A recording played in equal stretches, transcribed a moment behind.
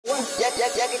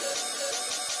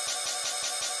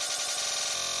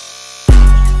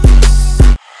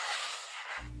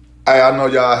Hey, I know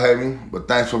y'all hate me, but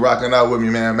thanks for rocking out with me,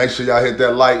 man. Make sure y'all hit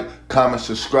that like, comment,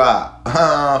 subscribe.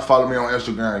 Follow me on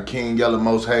Instagram, King Yella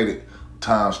Most Hated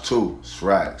 ×2.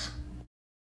 Srags.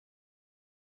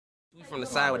 We from the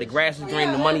side where the grass is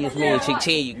green, the money is me and Chick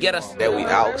Chin. You get us? That we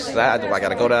outside. Do I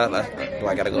gotta go down? Do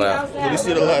I gotta go down? We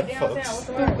see the light,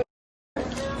 folks.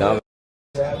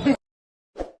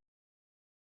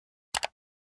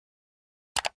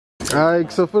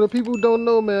 Alright, so for the people who don't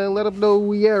know, man, let them know where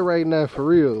we at right now, for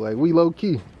real. Like, we low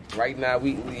key. Right now,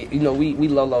 we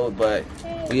low, but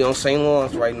we on St.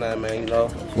 Lawrence right now, man, you know.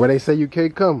 Where they say you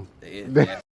can't come.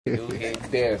 There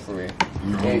for real.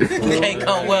 You can't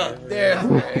come well. There.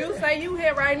 You say you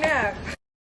here right now.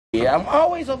 Yeah, I'm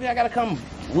always over here. I gotta come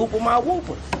whoop with my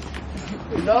whoopers.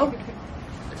 You know?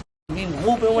 Be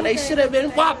whooping when they should have been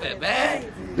whopping,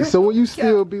 man. So when you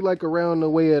still be like around the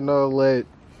way and all that,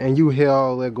 and you hear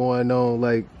all that going on,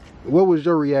 like, what was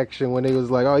your reaction when they was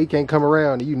like, oh, he can't come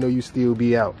around, and you know you still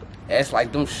be out? That's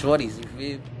like them shorties, you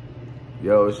feel?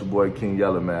 Yo, it's your boy King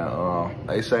Yella, man.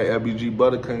 They say LBG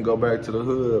Butta couldn't go back to the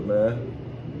hood, man.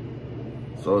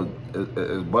 So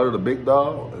is Butta the big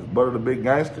dog? Is Butta the big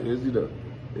gangster? Is he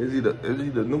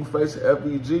the new face of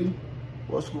FBG?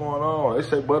 What's going on? They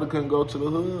say Butta couldn't go to the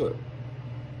hood.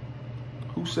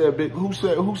 Who said Big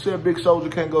Soldier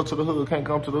can't go to the hood? Can't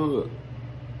come to the hood?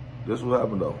 This what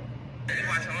happened though.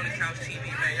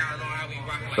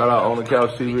 Shout out On The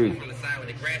Couch TV.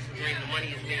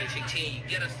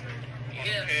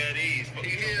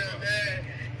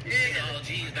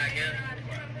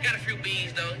 Got a few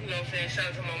beans though, you know what I'm saying? Shout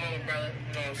out to my mama, brother.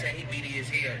 You know what I'm saying? He beady his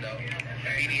hair though.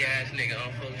 Beady ass nigga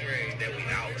on full grade. That we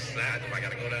outside. I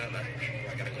gotta go down there.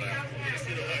 I gotta go down.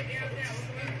 See the light, folks.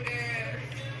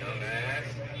 Dumbass.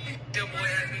 Your boy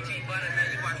SBG Butta, man.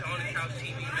 You watch On The Couch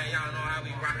TV, man. Y'all know how we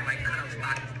rockin' like cut up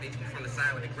stock. Bitch, we from the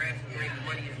side where the grass is green, the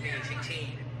money is me and Chick Chin.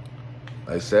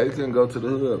 They say he couldn't go to the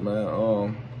hood, man.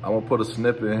 I'm gonna put a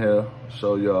snippet in here,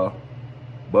 show y'all.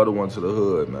 Butta went to the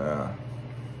hood, man.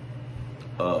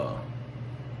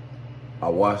 I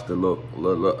watched a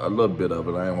little bit of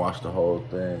it. I ain't watched the whole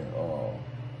thing.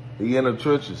 He in the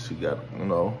trenches. He got, you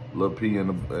know, Lil P in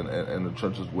the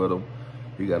trenches with him.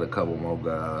 He got a couple more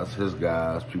guys, his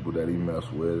guys, people that he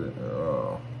messed with.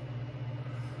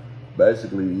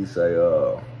 Basically, he say,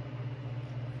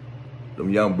 them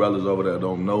young brothers over there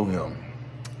don't know him.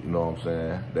 You know what I'm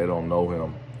saying? They don't know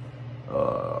him.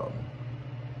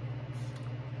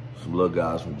 Some little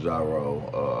guys from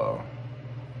Gyro,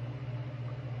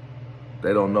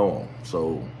 they don't know him.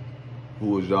 So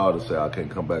who is y'all to say I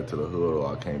can't come back to the hood,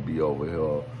 or I can't be over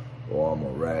here, or I'm a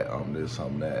rat, I'm this,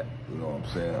 I'm that. You know what I'm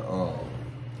saying?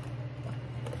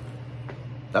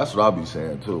 That's what I be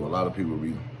saying too. A lot of people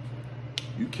be,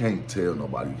 you can't tell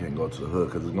nobody you can't go to the hood,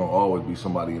 because there's gonna always be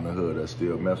somebody in the hood that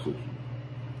still mess with you.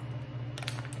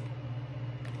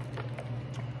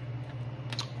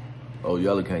 Oh,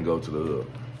 Yella can't go to the hood.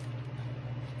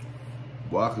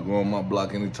 Well, I could go on my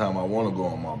block anytime I want to go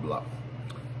on my block.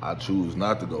 I choose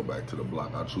not to go back to the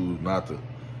block. I choose not to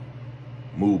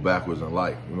move backwards in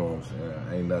life. You know what I'm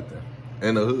saying? Ain't nothing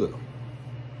in the hood.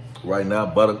 Right now,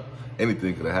 Butta,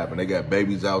 anything could have happened. They got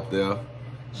babies out there.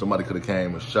 Somebody could have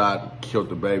came and shot, killed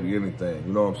the baby, anything.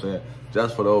 You know what I'm saying?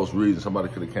 Just for those reasons, somebody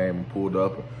could have came and pulled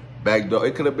up, backed up.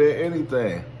 It could have been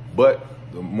anything. But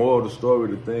the moral of the story,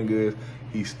 the thing is,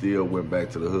 he still went back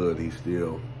to the hood. He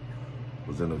still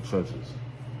was in the trenches.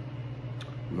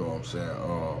 You know what I'm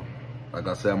saying? Like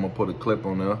I said, I'm gonna put a clip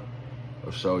on there.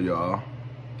 I'll show y'all.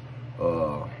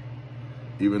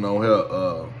 Even on here,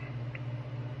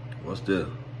 what's this?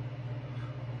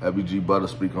 FBG Butta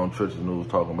speak on Trenches News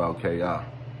talking about KI.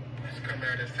 Just come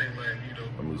out and say like, you know,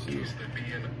 let me see. He used to be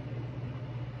in the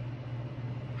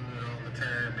hood all the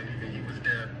time, and even he was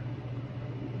there,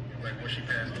 like when she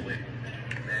passed away.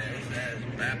 Man, his ass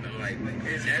rapping like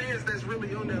his hands that's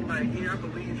really on there, like, yeah, I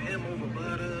believe him over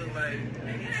Butta, like,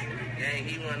 gang,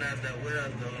 he went out there with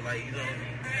us though, like, you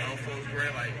know, old folks were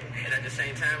like, and at the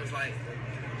same time, it's like,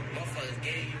 motherfuckers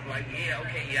gave you, like, yeah,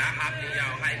 okay, yeah, I hopped in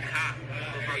y'all hype hop,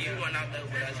 but bro, you went out there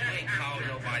with us, you ain't called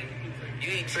nobody. You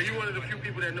ain't. So you one of the few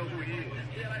people that know who he is?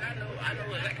 Yeah, like, I know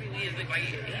exactly who he is. Like,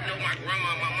 he know my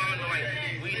grandma, my mama know, like,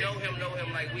 we know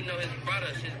him, like, we know his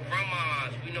brothers, his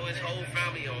grandmas, we know his whole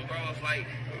family on, bro. It's like,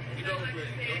 you know,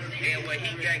 and what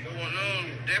he got going on,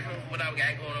 different from what I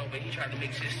got going on, but he tried to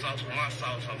mix his sauce with my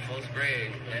sauce on fourth grade,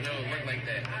 and it don't work like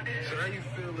that. So how you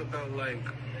feel about, like,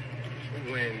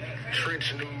 when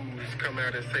Trench News come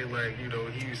out and say, like, you know,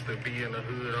 he used to be in the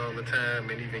hood all the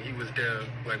time, and even he was there,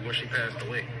 like, when she passed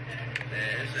away?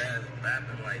 Man, his ass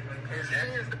rapping like,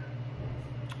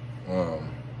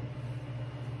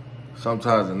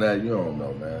 sometimes in that, you don't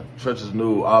know, man. Trenches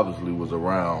knew obviously was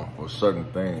around for certain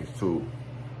things too.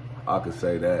 I could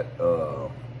say that.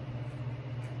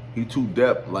 He too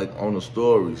depth, like on the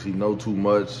stories. He know too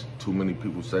much. Too many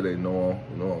people say they know him.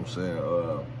 You know what I'm saying?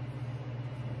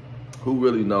 Who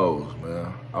really knows,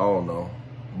 man? I don't know.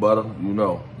 Butta, you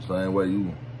know. Same way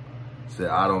you said,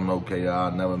 I don't know K.I.,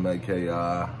 never met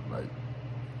K.I. Like,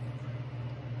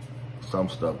 some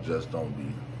stuff just don't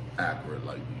be accurate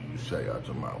like you say out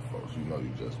your mouth, folks. You know,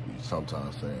 you just be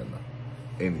sometimes saying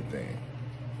anything,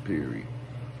 period.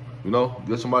 You know,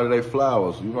 get somebody their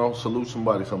flowers. You know, salute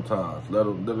somebody sometimes. Let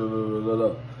them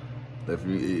da-da-da-da-da-da.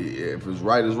 If it's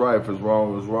right, it's right. If it's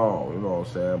wrong, it's wrong. You know what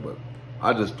I'm saying? But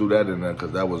I just threw that in there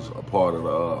because that was a part of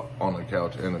the On the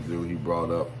Couch interview. He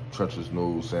brought up Trenches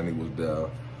News, saying he was there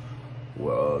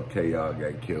where K.I.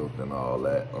 got killed and all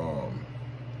that.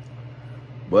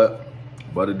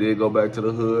 But it did go back to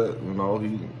the hood. You know,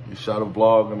 he shot a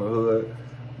vlog in the hood.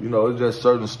 You know, it's just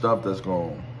certain stuff that's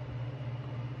going to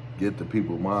get the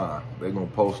people mind. They going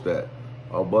to post that.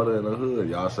 Oh, Butta in the hood.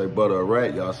 Y'all say Butta a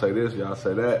rat. Y'all say this. Y'all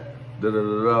say that.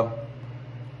 Da-da-da-da.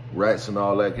 Rats and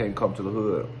all that can't come to the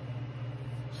hood.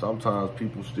 Sometimes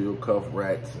people still cuff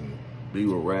rats and be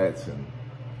with rats. And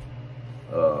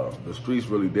the streets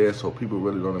really dead, so people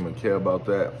really don't even care about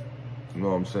that. You know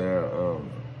what I'm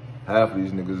saying? Half of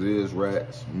these niggas is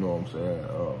rats. You know what I'm saying?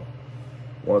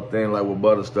 One thing like with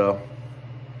Butta stuff,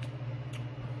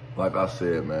 like I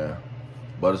said, man,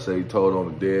 Butta said he told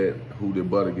on the dead. Who did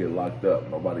Butta get locked up?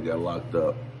 Nobody got locked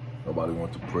up. Nobody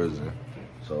went to prison.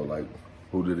 So, like,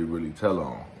 who did he really tell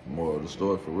on? More of the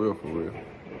story, for real, for real.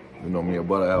 You know, me and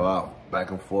Butta have out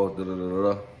back and forth,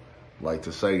 da-da-da-da-da. Like,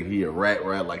 to say he a rat,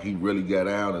 like he really got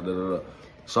down, da-da-da-da.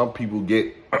 Some people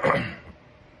get,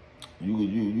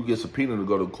 you get subpoenaed to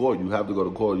go to court. You have to go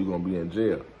to court, you're going to be in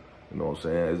jail. You know what I'm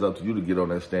saying? It's up to you to get on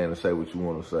that stand and say what you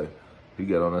want to say. He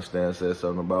got on that stand and said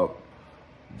something about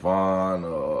Vaughn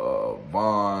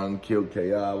killed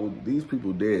K.I. Well, these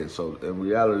people dead, so in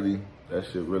reality, that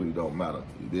shit really don't matter.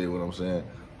 You did what I'm saying?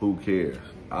 Who cares?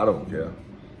 I don't care.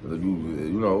 If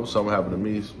you know, something happened to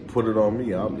me, put it on me.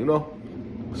 You know,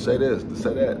 say this,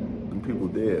 say that. Them people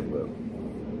dead, but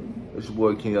it's your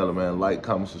boy King Yella, man. Like,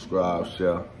 comment, subscribe,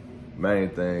 share. Main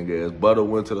thing is, Butta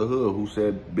went to the hood. Who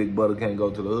said Big Butta can't go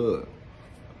to the hood?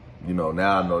 You know,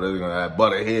 now I know they're gonna have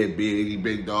Butta head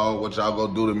big dog. What y'all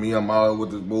gonna do to me? I'm out with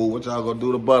this bull. What y'all gonna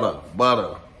do to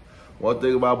Butta? One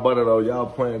thing about Butta though, y'all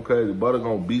playing crazy. Butta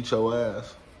gonna beat your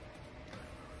ass,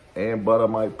 and Butta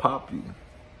might pop you.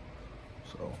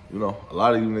 So, you know, a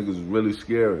lot of you niggas is really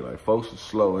scary. Like, folks are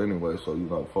slow anyway, so, you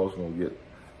know, folks gonna get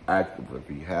active if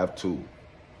he have to.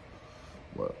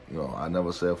 But, you know, I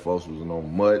never said folks was no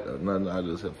mutt or nothing. I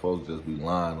just said folks just be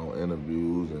lying on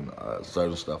interviews and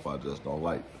certain stuff I just don't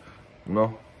like, you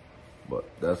know? But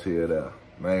that's here, there.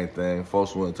 Main thing,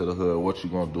 folks went to the hood. What you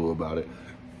gonna do about it?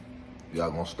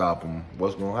 Y'all gonna stop them?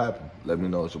 What's gonna happen? Let me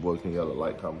know. It's your boy King Yella.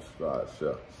 Like, comment, subscribe,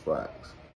 share, facts.